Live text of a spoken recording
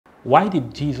Why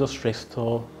did Jesus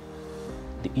restore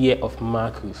the ear of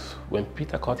Marcus when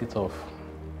Peter cut it off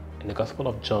in the Gospel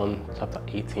of John chapter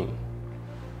 18?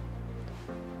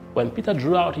 When Peter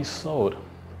drew out his sword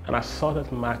and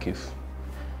assaulted Marcus,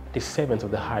 the servant of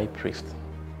the high priest,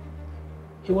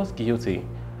 he was guilty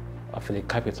of a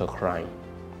capital crime.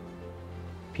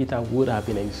 Peter would have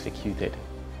been executed.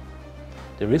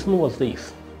 The reason was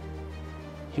this: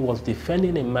 he was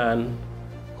defending a man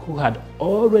who had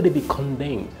already been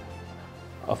condemned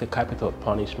of a capital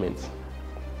punishment.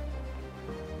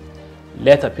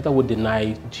 Later, Peter would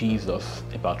deny Jesus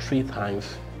about 3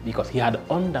 times because he had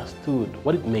understood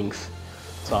what it means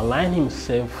to align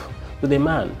himself with a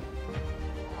man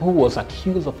who was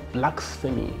accused of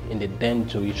blasphemy in the then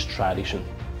Jewish tradition.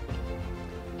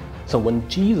 So when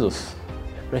Jesus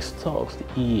restores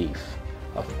the ears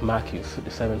of Marcus, the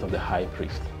servant of the high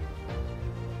priest,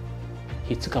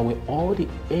 he took away all the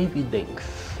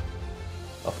evidence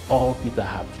of all Peter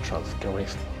had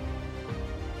transgressed.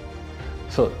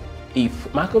 So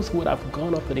if Marcus would have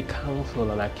gone up to the council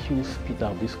and accused Peter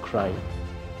of this crime,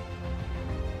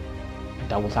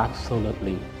 there was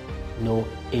absolutely no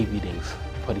evidence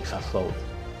for this assault.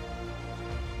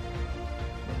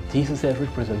 This is a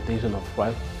representation of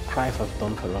what Christ has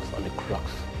done for us on the cross.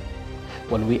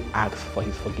 When we ask for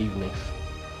his forgiveness,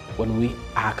 when we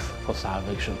ask for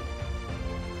salvation.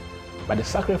 By the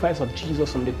sacrifice of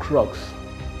Jesus on the cross,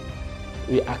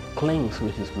 we are cleansed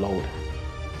with his blood.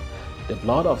 The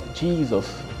blood of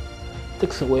Jesus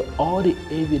takes away all the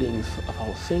evidence of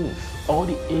our sins, all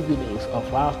the evidence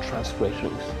of our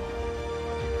transgressions.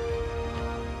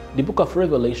 The book of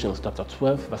Revelation, chapter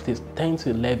 12, verses 10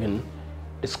 to 11,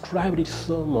 described it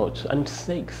so much, and it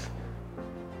says,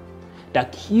 "The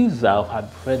accuser of our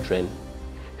brethren,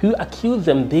 who accused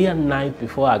them day and night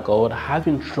before our God,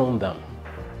 having thrown them,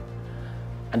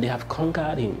 and they have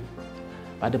conquered him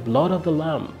by the blood of the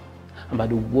Lamb and by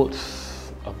the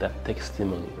words of their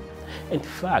testimony." In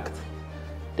fact,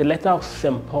 the letter of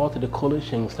St. Paul to the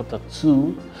Colossians, chapter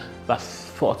 2, verse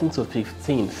 14 to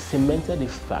 15, cemented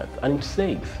this fact, and it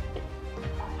says,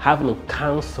 "Having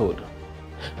cancelled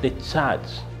the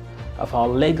charge of our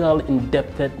legal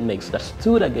indebtedness that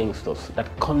stood against us, that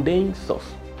condemns us,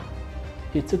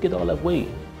 he took it all away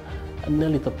and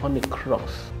nailed it upon the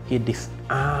cross. He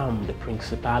disarmed the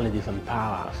principalities and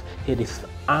powers. He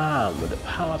disarmed the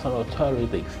powers and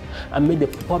authorities and made a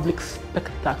public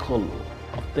spectacle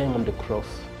of them on the cross,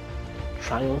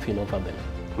 triumphing over them."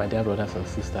 My dear brothers and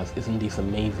sisters, isn't this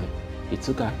amazing? He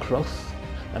took our cross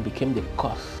and became the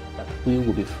cause that we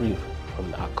will be free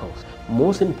from our cause.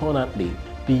 Most importantly,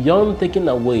 beyond taking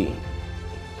away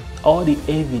all the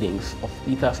evidence of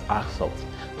Peter's assault,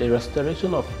 the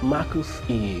restoration of Marcus'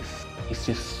 ears is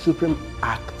the supreme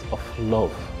act of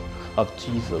love of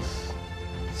Jesus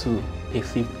to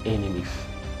perceived enemies.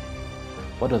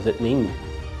 What does it mean?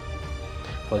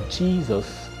 For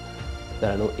Jesus,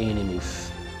 there are no enemies.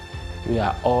 We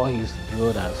are all his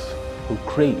brothers who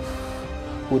crave,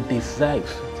 who desire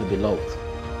to be loved.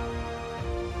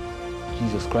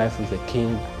 Jesus Christ is a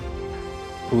king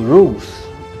who rules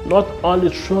not on the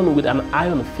throne with an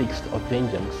iron fist of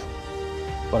vengeance,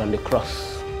 but on the cross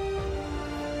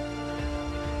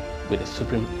with a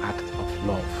supreme act of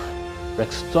love,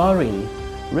 restoring,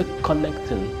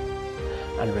 reconnecting,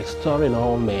 and restoring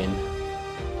all men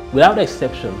without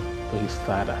exception to his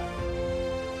Father.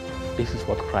 This is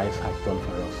what Christ has done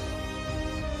for us.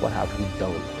 What have we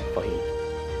done for him?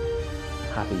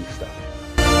 Happy Easter.